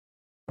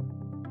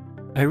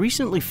I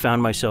recently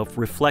found myself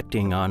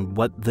reflecting on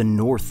what the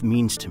North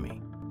means to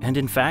me, and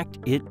in fact,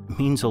 it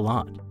means a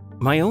lot.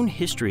 My own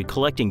history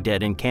collecting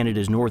debt in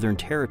Canada's Northern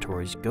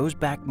Territories goes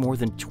back more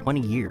than 20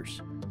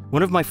 years.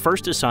 One of my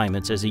first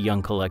assignments as a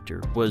young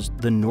collector was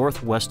the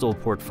NorthwesTel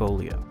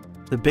portfolio,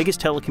 the biggest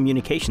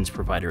telecommunications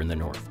provider in the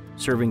North,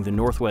 serving the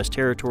Northwest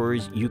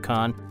Territories,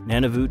 Yukon,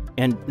 Nunavut,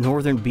 and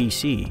Northern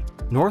BC.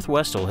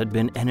 NorthwesTel had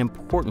been an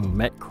important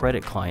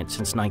MetCredit client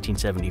since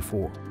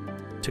 1974.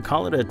 To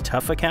call it a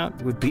tough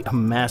account would be a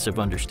massive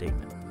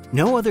understatement.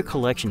 No other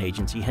collection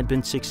agency had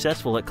been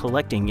successful at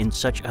collecting in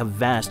such a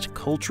vast,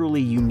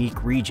 culturally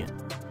unique region.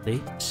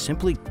 They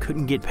simply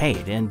couldn't get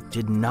paid and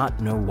did not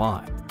know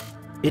why.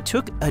 It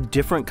took a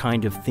different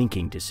kind of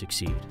thinking to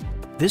succeed.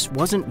 This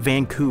wasn't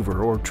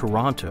Vancouver or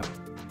Toronto.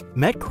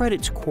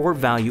 MetCredit's core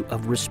value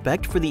of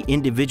respect for the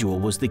individual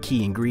was the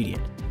key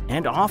ingredient,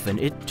 and often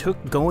it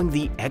took going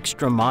the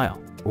extra mile,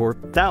 or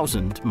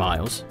 1,000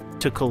 miles,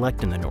 to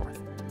collect in the North.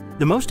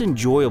 The most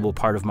enjoyable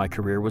part of my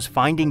career was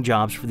finding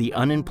jobs for the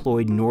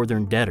unemployed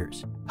northern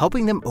debtors,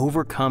 helping them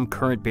overcome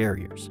current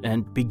barriers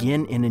and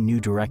begin in a new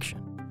direction.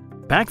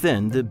 Back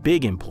then, the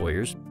big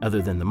employers,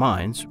 other than the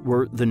mines,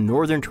 were the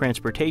Northern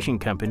Transportation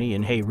Company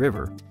in Hay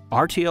River,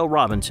 RTL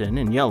Robinson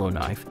in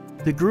Yellowknife,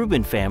 the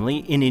Grubin family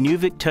in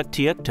Nunavut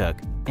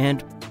Tuktoyaktuk,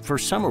 and, for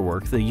summer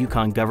work, the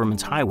Yukon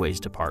government's Highways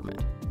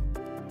Department.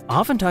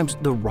 Oftentimes,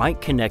 the right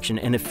connection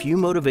and a few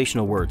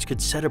motivational words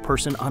could set a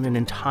person on an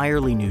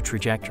entirely new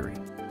trajectory.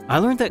 I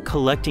learned that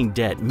collecting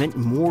debt meant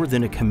more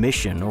than a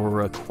commission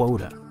or a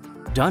quota.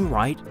 Done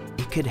right,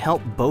 it could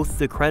help both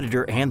the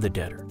creditor and the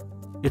debtor.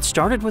 It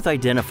started with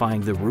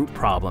identifying the root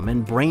problem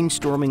and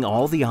brainstorming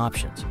all the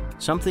options,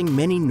 something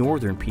many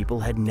northern people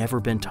had never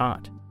been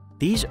taught.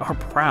 These are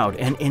proud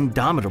and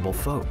indomitable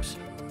folks.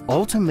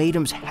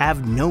 Ultimatums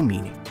have no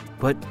meaning,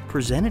 but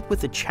presented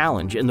with a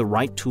challenge and the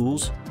right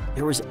tools,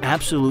 there was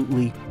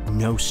absolutely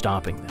no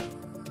stopping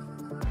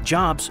them.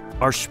 Jobs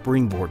are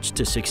springboards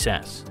to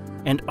success.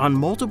 And on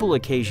multiple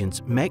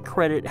occasions,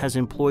 MetCredit has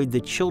employed the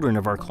children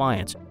of our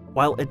clients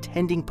while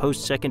attending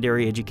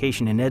post-secondary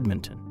education in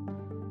Edmonton.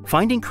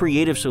 Finding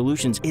creative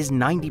solutions is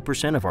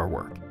 90% of our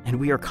work, and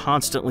we are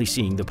constantly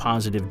seeing the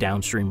positive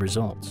downstream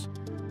results.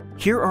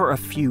 Here are a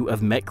few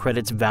of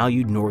MetCredit's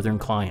valued northern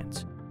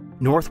clients: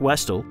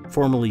 NorthwesTel,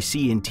 formerly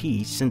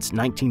C&T since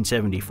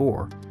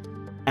 1974,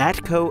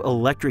 ATCO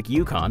Electric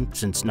Yukon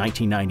since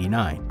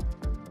 1999,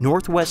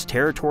 Northwest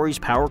Territories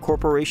Power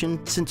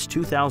Corporation since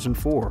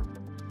 2004,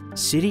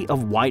 City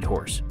of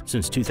Whitehorse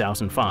since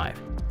 2005,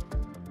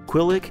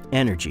 Qulliq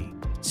Energy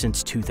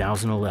since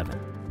 2011.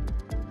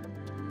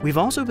 We've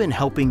also been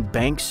helping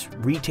banks,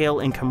 retail,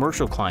 and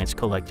commercial clients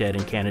collect debt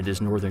in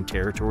Canada's Northern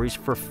Territories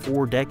for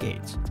 4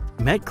 decades.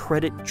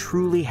 MetCredit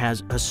truly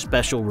has a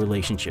special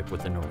relationship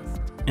with the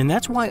North, and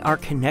that's why our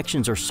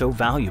connections are so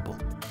valuable.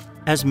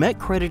 As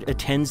MetCredit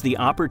attends the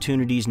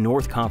Opportunities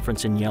North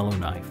Conference in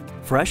Yellowknife,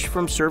 fresh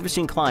from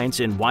servicing clients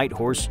in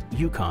Whitehorse,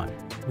 Yukon,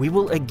 we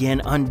will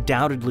again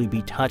undoubtedly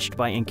be touched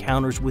by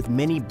encounters with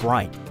many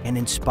bright and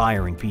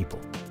inspiring people.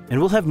 And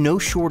we'll have no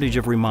shortage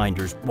of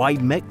reminders why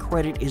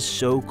MetCredit is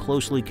so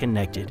closely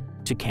connected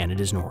to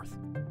Canada's North.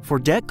 For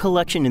debt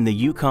collection in the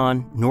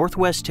Yukon,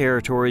 Northwest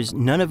Territories,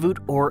 Nunavut,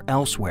 or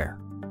elsewhere,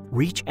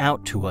 reach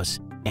out to us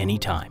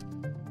anytime.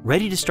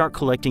 Ready to start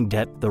collecting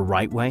debt the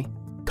right way?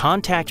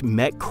 Contact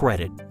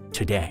MetCredit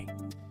today.